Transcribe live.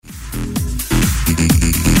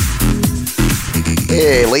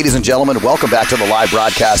Hey, ladies and gentlemen, welcome back to the live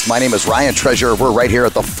broadcast. My name is Ryan Treasure. We're right here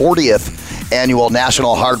at the 40th Annual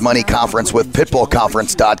National Hard Money Conference with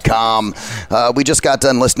PitbullConference.com. We just got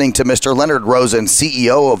done listening to Mr. Leonard Rosen,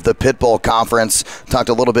 CEO of the Pitbull Conference. Talked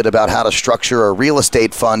a little bit about how to structure a real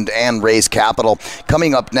estate fund and raise capital.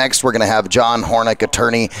 Coming up next, we're going to have John Hornick,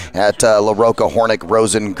 attorney at LaRocca, Hornick,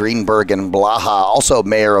 Rosen, Greenberg, and Blaha, also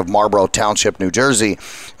mayor of Marlborough Township, New Jersey.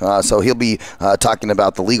 So he'll be talking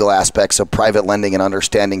about the legal aspects of private lending and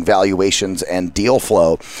understanding valuations and deal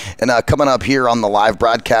flow. And coming up here on the live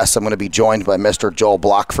broadcast, I'm going to be joined by Mr. Joel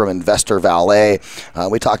Block from Investor Valet.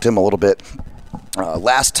 We talked to him a little bit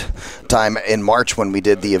last time in March when we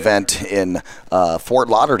did the event in Fort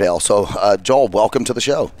Lauderdale. So, Joel, welcome to the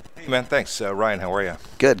show. Hey, man. Thanks. Ryan, how are you?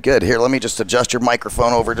 Good. Here, let me just adjust your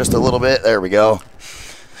microphone over just a little bit. There we go.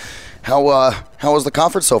 How was the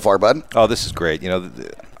conference so far, bud? Oh, this is great. You know,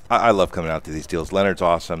 I love coming out to these deals. Leonard's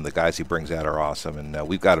awesome. The guys he brings out are awesome. And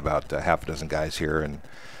we've got about half a dozen guys here. And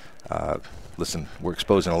listen, we're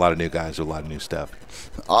exposing a lot of new guys to a lot of new stuff.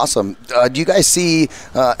 Awesome. Do you guys see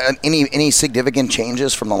any significant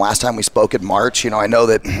changes from the last time we spoke in March? You know, I know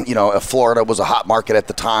that, Florida was a hot market at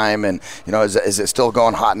the time, and, is it still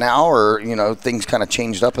going hot now, or, things kind of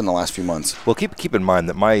changed up in the last few months? Well, keep in mind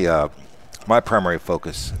that my primary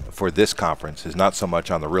focus for this conference is not so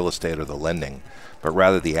much on the real estate or the lending, but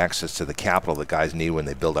rather the access to the capital that guys need when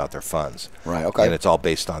they build out their funds. Right, okay. And it's all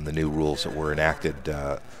based on the new rules that were enacted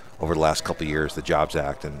over the last couple of years, the Jobs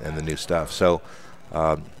Act and the new stuff. So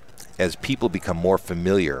as people become more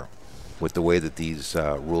familiar with the way that these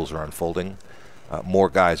rules are unfolding, more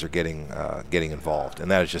guys are getting involved.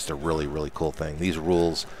 And that is just a really, really cool thing. These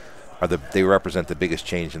rules they represent the biggest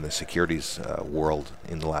change in the securities world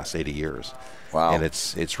in the last 80 years. Wow. And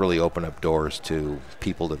it's really opened up doors to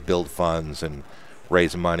people to build funds and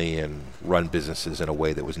raise money and run businesses in a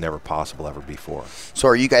way that was never possible ever before. So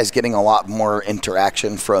are you guys getting a lot more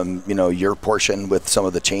interaction from, your portion with some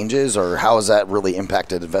of the changes, or how has that really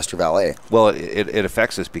impacted Investor Valet? Well, it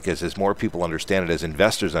affects us because as more people understand it, as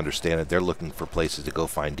investors understand it, they're looking for places to go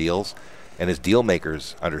find deals. And as deal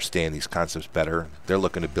makers understand these concepts better, they're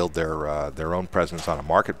looking to build their own presence on a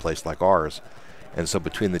marketplace like ours. And so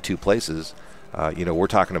between the two places, we're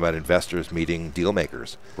talking about investors meeting deal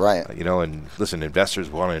makers. Right. And listen, investors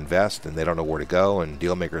want to invest and they don't know where to go, and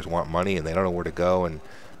deal makers want money and they don't know where to go. And,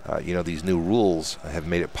 these new rules have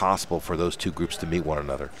made it possible for those two groups to meet one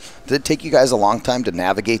another. Did it take you guys a long time to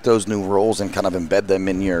navigate those new rules and kind of embed them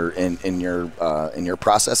in your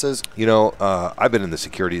processes? I've been in the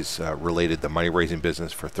securities related, the money raising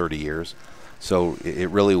business for 30 years. So it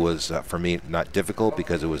really was, for me, not difficult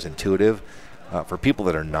because it was intuitive. For people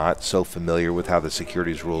that are not so familiar with how the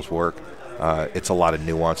securities rules work, it's a lot of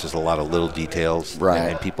nuances, a lot of little details. Right.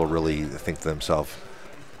 And people really think to themselves,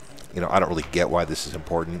 I don't really get why this is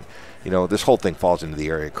important. This whole thing falls into the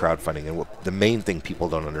area of crowdfunding. And the main thing people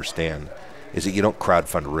don't understand is that you don't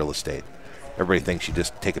crowdfund real estate. Everybody thinks you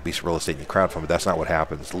just take a piece of real estate and you crowdfund, but that's not what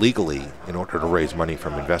happens. Legally, in order to raise money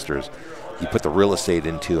from investors, you put the real estate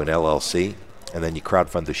into an LLC, and then you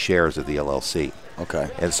crowdfund the shares of the LLC. Okay.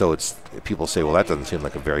 And so people say, well, that doesn't seem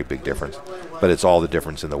like a very big difference, but it's all the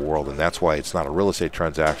difference in the world, and that's why it's not a real estate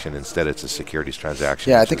transaction. Instead, it's a securities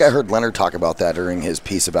transaction. Yeah, I think I heard Leonard talk about that during his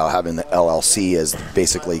piece about having the LLC as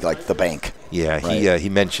basically like the bank. Yeah, right? He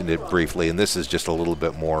mentioned it briefly, and this is just a little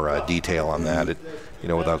bit more detail on that.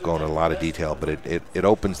 Without going into a lot of detail, but it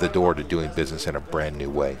opens the door to doing business in a brand new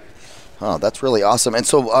way. Oh, that's really awesome. And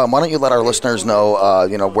so why don't you let our listeners know,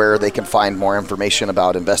 where they can find more information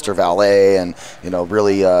about Investor Valet and,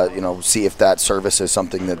 really, see if that service is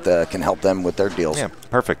something that can help them with their deals. Yeah,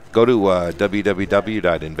 perfect. Go to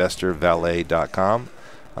www.investorvalet.com.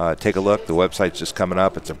 Take a look. The website's just coming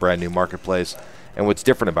up. It's a brand new marketplace. And what's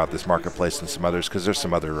different about this marketplace than some others, because there's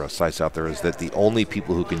some other sites out there, is that the only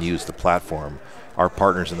people who can use the platform are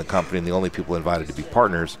partners in the company, and the only people invited to be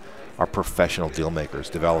partners are professional deal makers,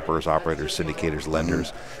 developers, operators, syndicators,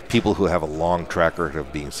 lenders, people who have a long track record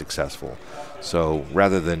of being successful. So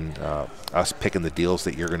rather than us picking the deals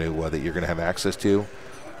that you're going to have access to,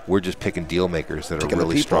 we're just picking deal makers that are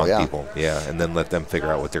really strong people. Yeah, and then let them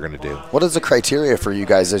figure out what they're going to do. What is the criteria for you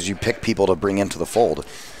guys as you pick people to bring into the fold?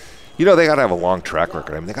 They got to have a long track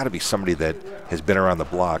record. I mean, they got to be somebody that has been around the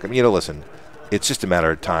block. I mean, listen, it's just a matter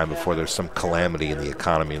of time before there's some calamity in the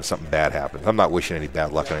economy and something bad happens. I'm not wishing any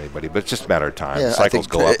bad luck on anybody, but it's just a matter of time. Yeah, Cycles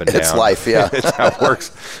go up and down. It's life, yeah. It's how it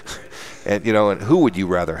works. And and who would you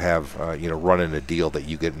rather have, running a deal that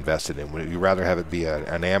you get invested in? Would you rather have it be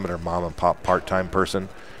an amateur mom and pop part-time person,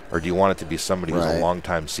 or do you want it to be somebody who's a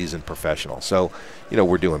long-time seasoned professional? So,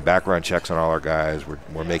 we're doing background checks on all our guys.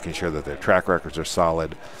 We're making sure that their track records are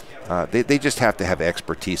solid. They just have to have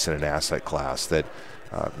expertise in an asset class that,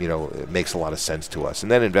 it makes a lot of sense to us.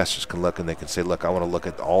 And then investors can look and they can say, look, I want to look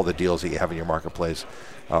at all the deals that you have in your marketplace,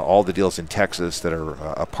 all the deals in Texas that are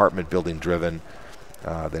apartment building driven,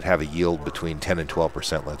 that have a yield between 10 and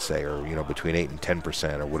 12%, let's say, or between 8 and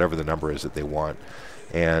 10%, or whatever the number is that they want.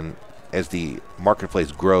 And as the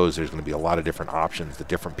marketplace grows, there's going to be a lot of different options that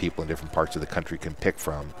different people in different parts of the country can pick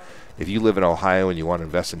from. If you live in Ohio and you want to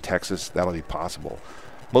invest in Texas, that'll be possible.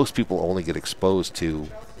 Most people only get exposed to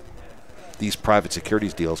these private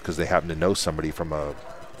securities deals because they happen to know somebody from a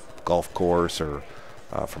golf course or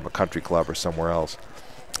from a country club or somewhere else.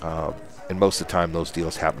 And most of the time, those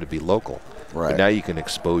deals happen to be local. Right. But now you can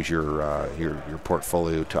expose your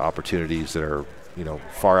portfolio to opportunities that are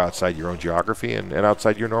far outside your own geography and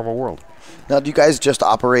outside your normal world. Now, do you guys just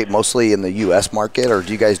operate mostly in the U.S. market, or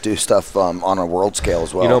do you guys do stuff on a world scale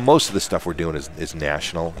as well? Most of the stuff we're doing is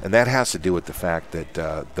national, and that has to do with the fact that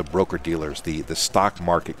the broker-dealers, the stock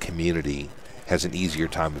market community, has an easier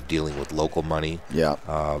time of dealing with local money.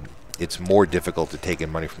 Yeah. It's more difficult to take in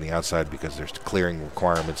money from the outside because there's clearing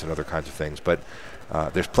requirements and other kinds of things. But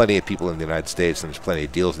there's plenty of people in the United States, and there's plenty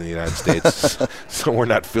of deals in the United States, so we're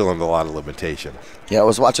not feeling a lot of limitation. Yeah, I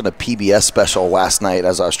was watching a PBS special last night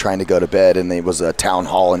as I was trying to go to bed, and there was a town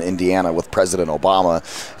hall in Indiana with President Obama,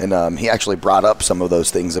 and he actually brought up some of those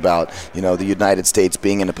things about, the United States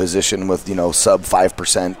being in a position with, sub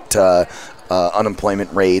 5%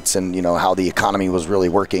 unemployment rates, and how the economy was really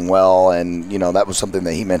working well, and that was something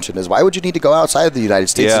that he mentioned is, why would you need to go outside of the United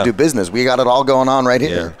States to do business? We got it all going on right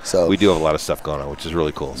here. So we do have a lot of stuff going on, which is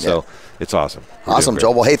really cool. So it's awesome. Awesome,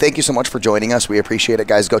 Joel. Well, hey, thank you so much for joining us. We appreciate it,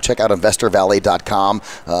 guys. Go check out InvestorValet.com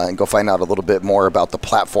and go find out a little bit more about the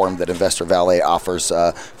platform that Investor Valet offers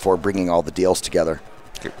for bringing all the deals together.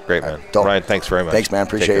 Great, man. Ryan, thanks very much. Thanks, man.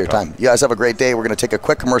 Appreciate your time. You guys have a great day. We're going to take a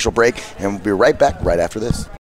quick commercial break, and we'll be right back right after this.